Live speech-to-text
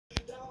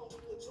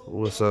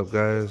What's up,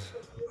 guys?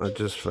 I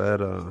just fed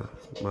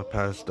my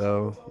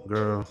pastel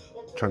girl,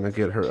 trying to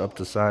get her up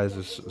to size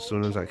as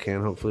soon as I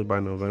can, hopefully by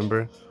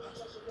November.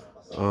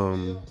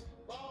 Um,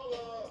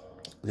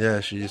 yeah,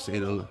 she just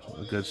ate a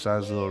good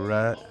sized little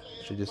rat.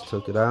 She just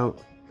took it out.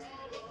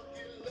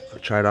 I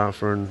tried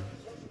offering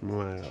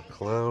my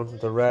clown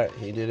the rat.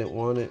 He didn't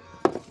want it.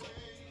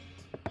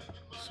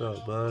 What's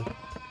up, bud?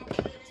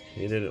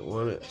 He didn't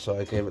want it, so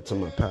I gave it to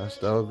my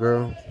pastel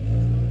girl.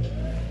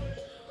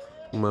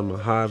 My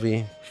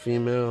Mojave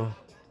female.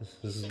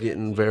 This is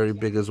getting very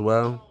big as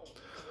well.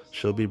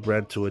 She'll be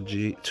bred to a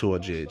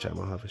GHI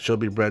Mojave. She'll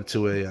be bred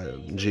to a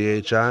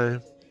GHI.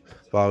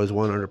 I've always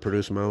wanted her to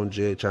produce my own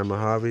GHI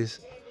Mojaves.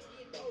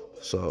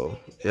 So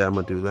yeah, I'm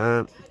gonna do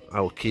that. I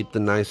will keep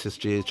the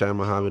nicest GHI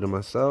Mojave to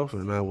myself,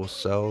 and I will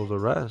sell the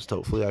rest.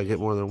 Hopefully, I get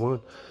more than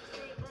one.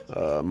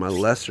 My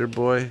lesser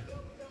boy,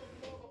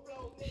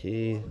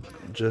 he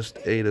just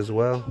ate as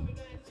well.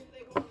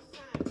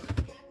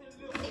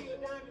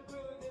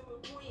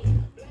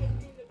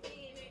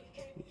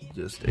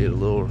 Just ate a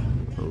little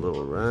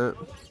rat.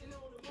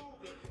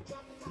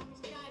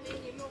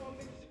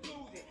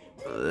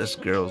 This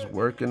girl's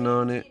working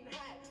on it.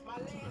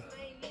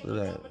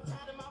 Look at that.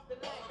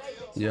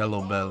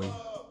 Yellow belly.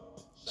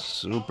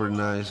 Super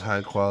nice,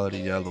 high quality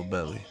yellow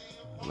belly.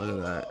 Look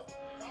at that.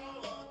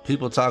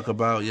 People talk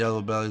about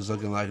yellow bellies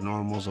looking like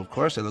normals. Of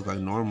course they look like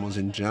normals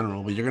in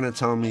general, but you're going to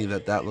tell me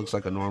that that looks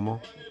like a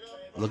normal?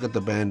 Look at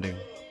the banding.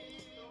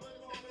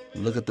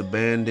 Look at the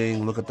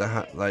banding. Look at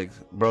the, like,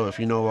 bro, if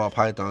you know about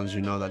pythons,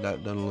 you know that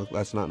that doesn't look,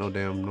 that's not no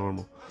damn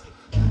normal.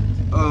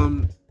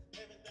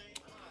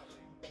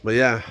 But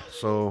yeah,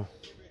 so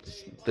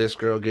this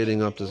girl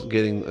getting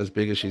as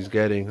big as she's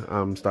getting,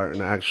 I'm starting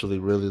to actually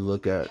really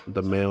look at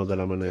the male that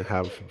I'm gonna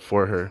have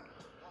for her.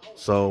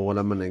 So what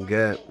I'm gonna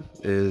get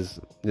is,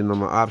 you know,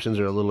 my options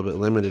are a little bit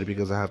limited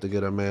because I have to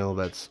get a male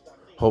that's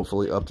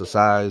hopefully up to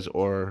size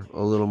or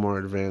a little more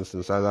advanced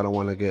in size. I don't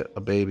want to get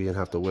a baby and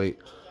have to wait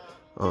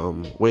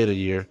a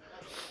year.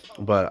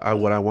 But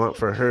what I want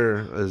for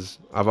her is,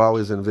 I've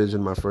always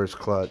envisioned my first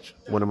clutch,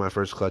 one of my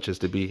first clutches,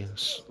 to be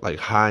like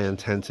high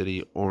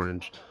intensity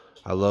orange.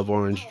 I love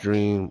Orange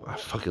Dream. I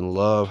fucking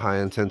love high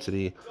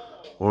intensity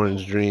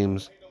Orange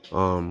Dreams.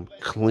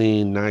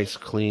 Clean, nice,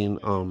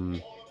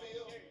 clean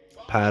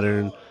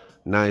pattern.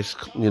 Nice,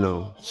 you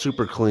know,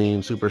 super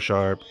clean, super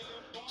sharp.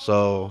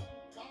 So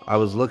I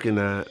was looking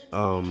at,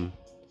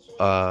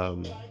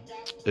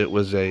 it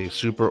was a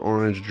Super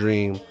Orange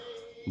Dream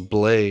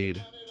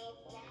blade.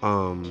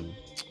 What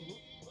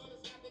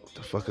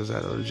the fuck is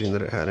that other gene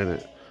that it had in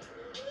it?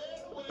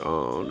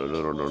 Oh,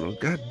 no.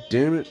 God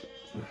damn it.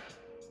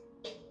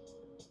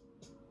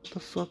 What the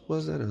fuck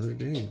was that other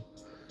gene?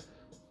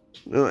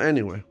 No,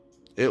 anyway.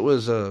 It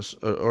was a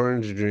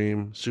Orange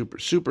Dream.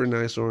 Super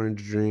nice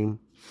Orange Dream.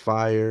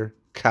 Fire.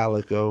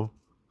 Calico.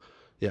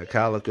 Yeah,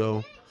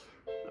 Calico.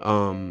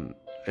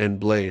 And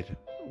Blade.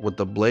 With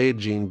the Blade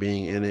gene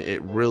being in it,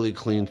 it really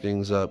cleaned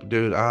things up.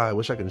 Dude, I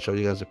wish I could show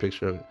you guys a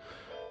picture of it.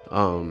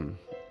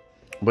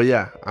 But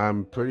yeah,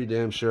 I'm pretty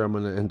damn sure I'm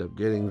going to end up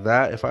getting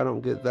that. If I don't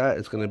get that,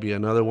 it's going to be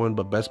another one.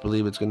 But best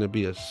believe it's going to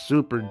be a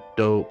super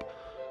dope,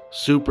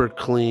 super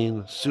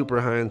clean, super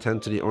high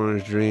intensity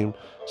Orange Dream.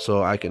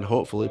 So I can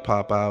hopefully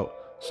pop out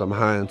some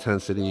high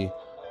intensity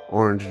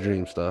Orange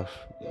Dream stuff.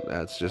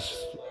 That's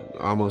just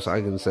almost,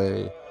 I can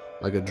say,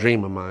 like a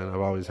dream of mine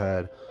I've always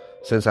had.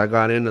 Since I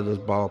got into this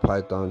ball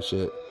python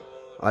shit,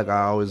 like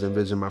I always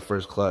envisioned my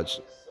first clutch,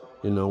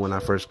 you know, when I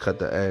first cut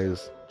the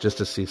eggs, just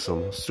to see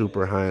some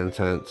super high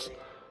intense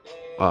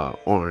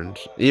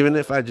orange. Even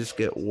if I just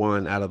get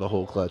one out of the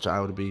whole clutch, I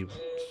would be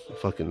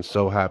fucking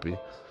so happy.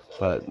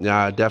 But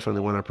yeah, I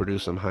definitely want to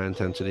produce some high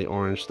intensity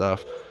orange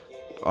stuff.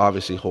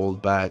 Obviously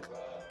hold back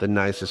the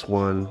nicest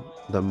one,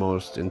 the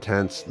most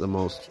intense, the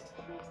most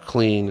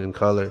clean in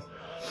color,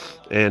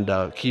 and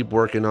keep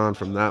working on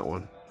from that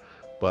one.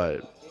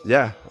 But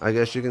yeah, I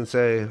guess you can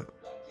say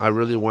I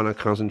really want to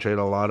concentrate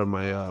a lot of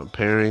my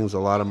pairings, a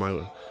lot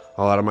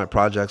of my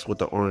projects with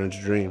the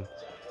Orange Dream.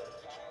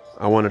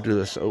 I want to do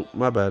this. Oh,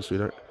 my bad,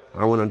 sweetheart.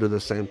 I want to do the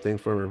same thing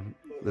for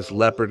this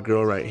leopard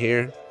girl right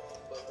here.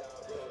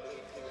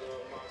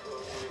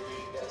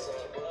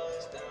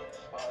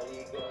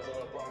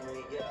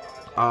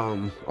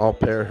 I'll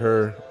pair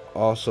her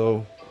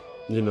also,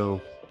 you know,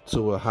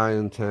 to a high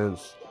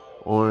intense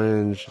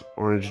Orange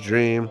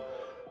Dream.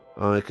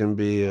 It can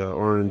be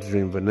Orange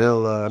Dream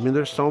Vanilla. I mean,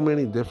 there's so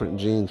many different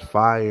genes,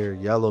 Fire,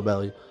 Yellow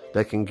Belly,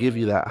 that can give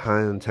you that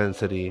high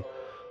intensity,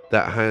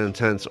 that high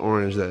intense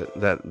orange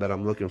that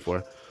I'm looking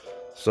for.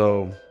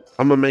 So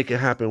I'm gonna make it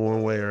happen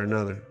one way or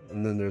another.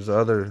 And then there's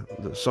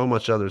so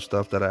much other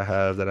stuff that I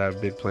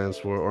have big plans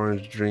for.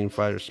 Orange Dream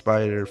Fire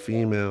Spider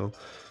female.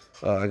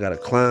 I got a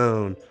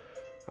clown.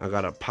 I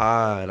got a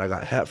pod. I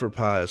got heifer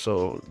pie.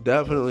 So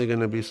definitely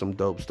gonna be some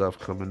dope stuff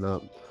coming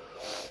up.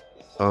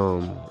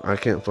 I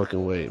can't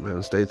fucking wait,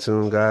 man. Stay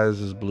tuned,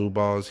 guys. This Blue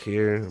Balls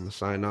here. I'm gonna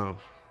sign off.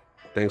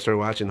 Thanks for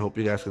watching. Hope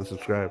you guys can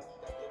subscribe.